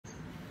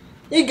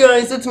Hey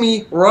guys, it's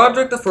me,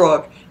 Roderick the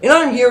Frog, and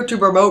I'm here to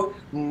promote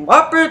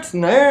Muppets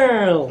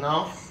Now!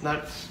 No,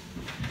 that's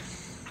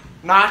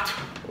not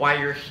why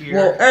you're here.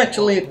 Well,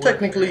 actually, it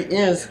technically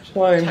is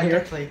why I'm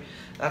here. Technically,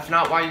 that's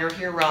not why you're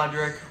here,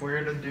 Roderick. We're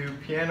here to do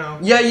piano.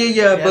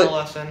 Yeah, but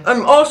lesson.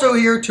 I'm also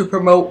here to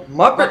promote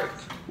Muppet...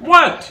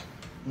 What?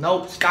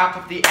 Nope, stop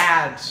with the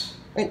ads.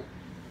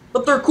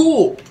 But they're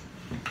cool.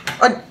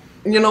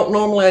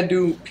 Normally I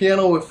do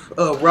piano with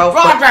Ralph...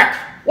 Roderick!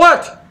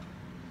 What?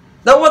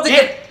 That wasn't...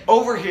 Get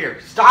over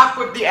here. Stop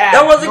with the ads.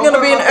 That wasn't gonna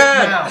be an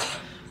ad.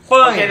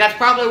 Fine. Okay, that's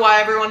probably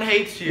why everyone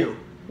hates you.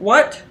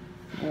 What?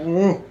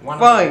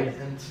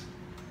 Fine.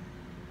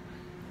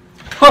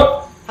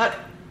 Huh.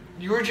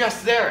 You were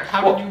just there.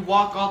 How did you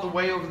walk all the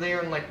way over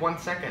there in like 1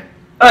 second?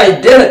 I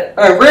did it.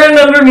 I ran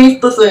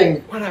underneath the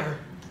thing. Whatever.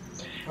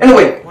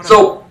 Anyway, Whatever.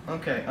 So...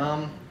 Okay,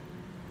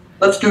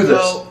 let's do this.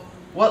 So,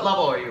 what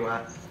level are you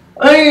at?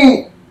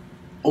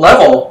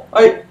 Level?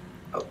 I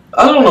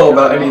don't know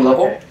about any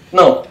level. Okay.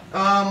 No.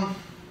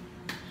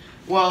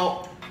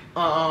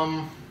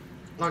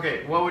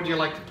 Okay, what would you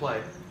like to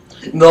play?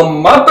 The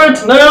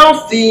Muppets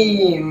Now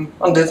theme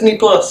on Disney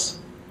Plus.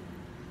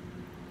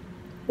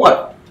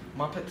 What?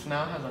 Muppets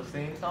Now has a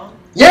theme song?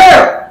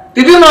 Yeah!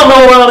 Did you not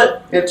know about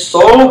it? It's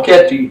so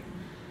catchy.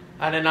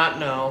 I did not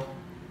know.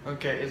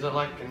 Okay, is it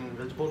like an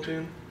invisible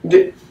tune?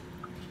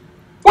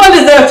 What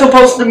is that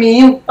supposed to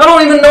mean? I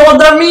don't even know what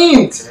that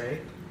means. Okay.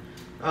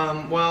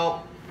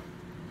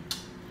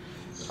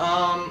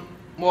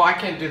 Well, I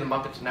can't do the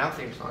Muppets Now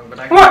theme song, but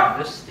I can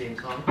do this theme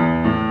song.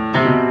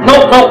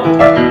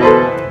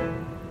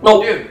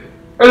 No. Dude.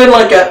 I didn't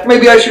like that.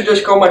 Maybe I should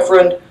just call my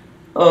friend,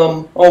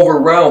 over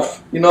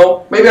Ralph, you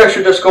know? Maybe I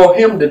should just call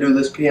him to do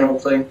this piano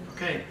thing.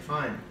 Okay,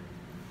 fine.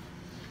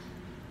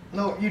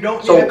 No, you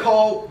don't need to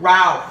call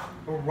Ralph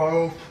or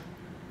Rolf.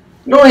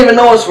 You don't even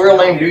know his real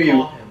name, do you?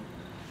 Call him.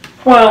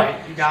 Well,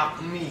 Right, you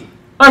got me.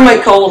 I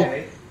might call him.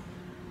 Okay.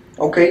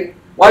 Okay.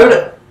 Why would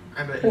it?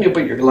 I bet When you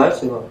put your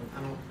glasses on.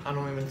 I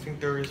don't even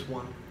think there is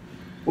one.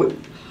 What?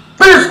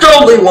 There's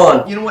totally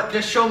one! You know what?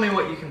 Just show me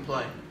what you can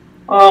play.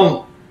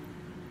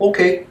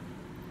 Okay.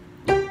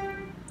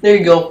 There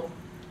you go.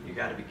 You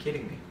gotta be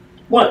kidding me.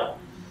 What?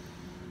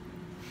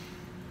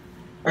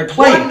 I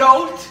played. One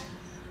note?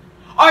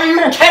 Are you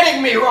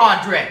kidding me,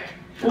 Roderick?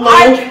 No.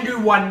 I can do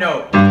one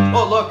note.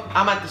 Oh, look,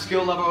 I'm at the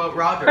skill level of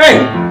Roderick. Hey!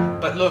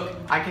 But look,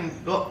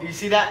 look, you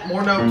see that?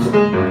 More notes.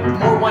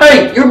 More one.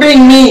 Hey, you're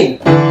being mean.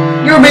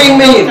 You're being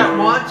mean. At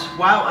once?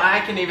 Wow,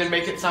 I can even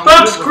make it sound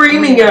Stop good.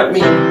 screaming at me.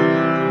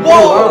 Whoa!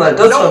 Oh, wow, that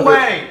does no sound good.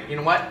 way! You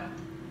know what?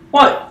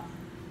 What?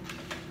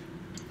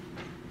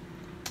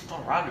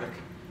 Oh, Roderick.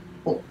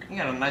 Oh. You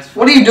got a nice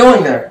What are you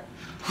doing there?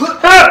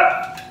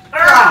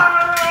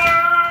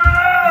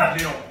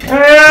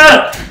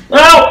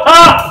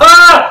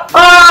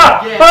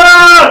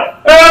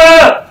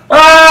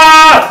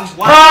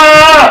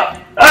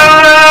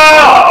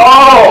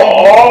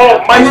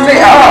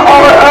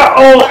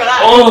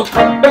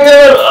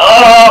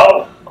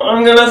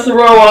 I'm gonna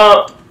throw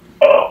up.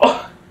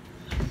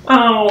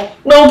 Oh,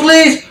 no,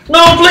 please,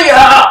 no, please.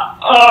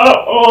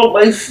 Oh,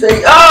 my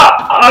face.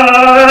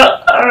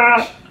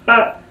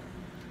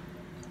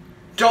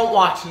 Don't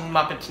watch the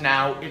Muppets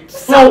Now. It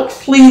sucks. No,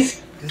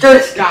 please.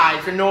 This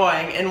guy's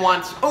annoying and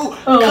wants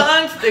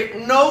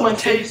constant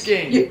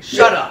note-taking.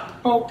 Shut up.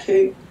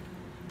 Okay.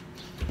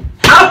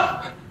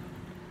 Ow!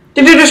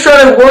 Did you just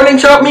try to warning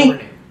shot me?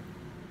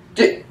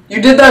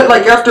 You did that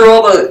like after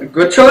all the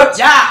good shots?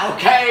 Yeah,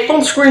 okay.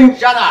 Don't scream.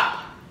 Shut up.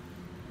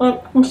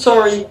 I'm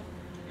sorry.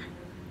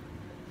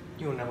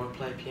 You'll never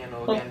play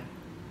piano again.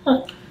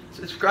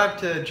 Subscribe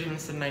to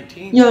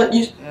Genius19. Yeah,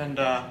 you... And,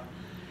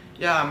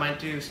 yeah, I might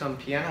do some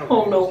piano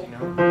Oh, videos, no. you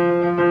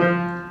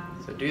know?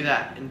 So do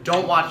that. And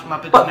don't watch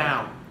Muppets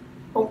Now.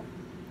 Oh.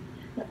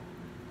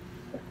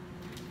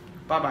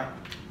 Bye-bye.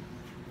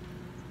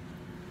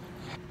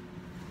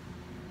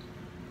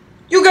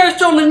 You guys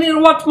totally need to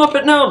watch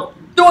Muppet Now.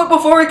 Do it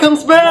before he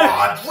comes back.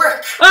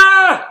 Roderick!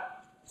 Ah!